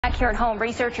Back here at home,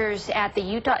 researchers at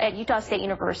Utah State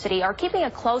University are keeping a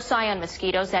close eye on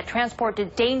mosquitoes that transport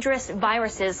dangerous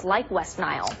viruses like West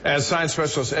Nile. As science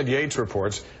specialist Ed Yates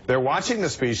reports, they're watching the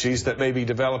species that may be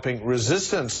developing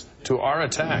resistance to our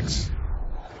attacks.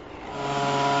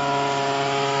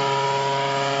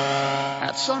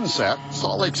 At sunset,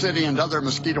 Salt Lake City and other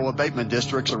mosquito abatement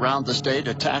districts around the state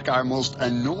attack our most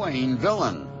annoying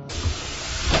villain.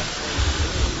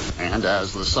 And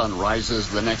as the sun rises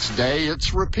the next day,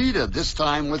 it's repeated, this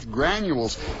time with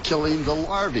granules killing the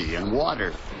larvae in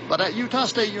water. But at Utah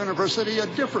State University, a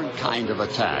different kind of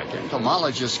attack.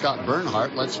 Entomologist Scott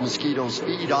Bernhardt lets mosquitoes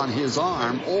feed on his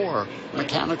arm or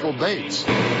mechanical baits.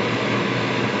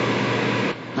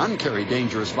 None carry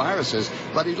dangerous viruses,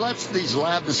 but he lets these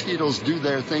lab mosquitoes do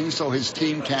their thing so his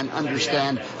team can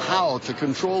understand how to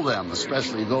control them,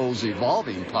 especially those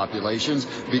evolving populations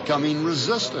becoming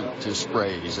resistant to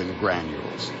sprays and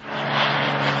granules.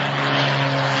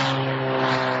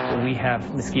 We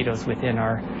have mosquitoes within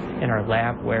our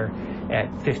lab where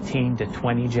at 15 to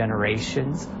 20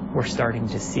 generations, we're starting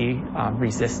to see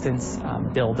resistance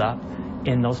build up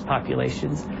in those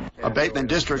populations. Abatement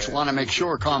districts want to make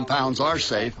sure compounds are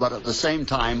safe, but at the same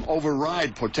time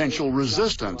override potential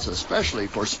resistance, especially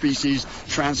for species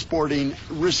transporting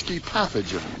risky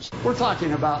pathogens. We're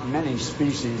talking about many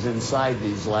species inside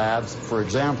these labs. For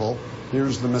example,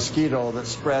 here's the mosquito that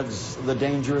spreads the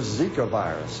dangerous Zika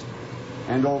virus.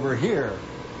 And over here,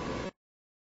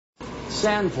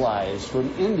 sandflies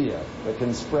from India that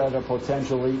can spread a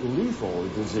potentially lethal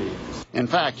disease. In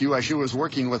fact, USU is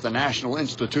working with the National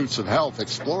Institutes of Health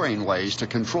exploring ways to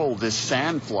control this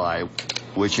sandfly,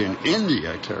 which in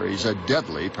India carries a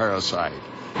deadly parasite.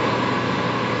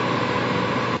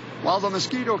 While the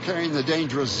mosquito carrying the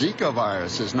dangerous Zika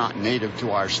virus is not native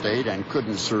to our state and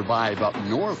couldn't survive up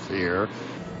north here,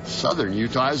 southern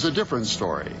Utah is a different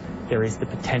story. There is the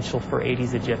potential for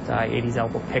Aedes aegypti, Aedes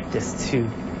albopictus to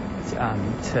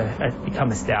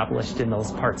become established in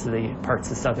those parts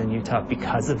of southern Utah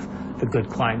because of the good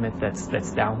climate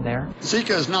that's down there.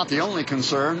 Zika is not the only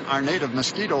concern. Our native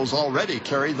mosquitoes already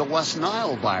carry the West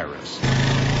Nile virus.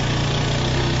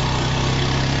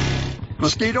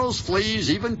 Mosquitoes,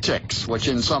 fleas, even ticks, which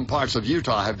in some parts of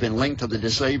Utah have been linked to the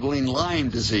disabling Lyme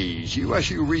disease.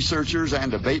 USU researchers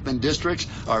and abatement districts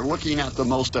are looking at the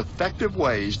most effective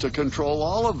ways to control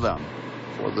all of them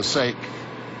for the sake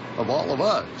of all of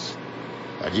us.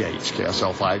 At Yates,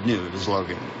 KSL 5 News,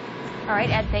 Logan. All right,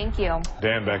 Ed, thank you.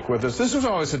 Dan back with us. This was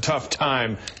always a tough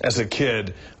time as a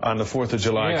kid on the 4th of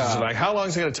July. Yeah. It's like, how long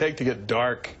is it going to take to get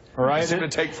dark? Right. It's going to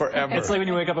take forever. It's like when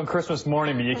you wake up on Christmas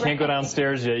morning, but you can't go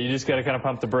downstairs yet. You just got to kind of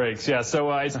pump the brakes. Yeah,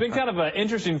 so it's been kind of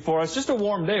interesting for us. Just a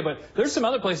warm day, but there's some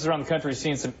other places around the country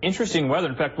seeing some interesting weather.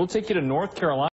 In fact, we'll take you to North Carolina.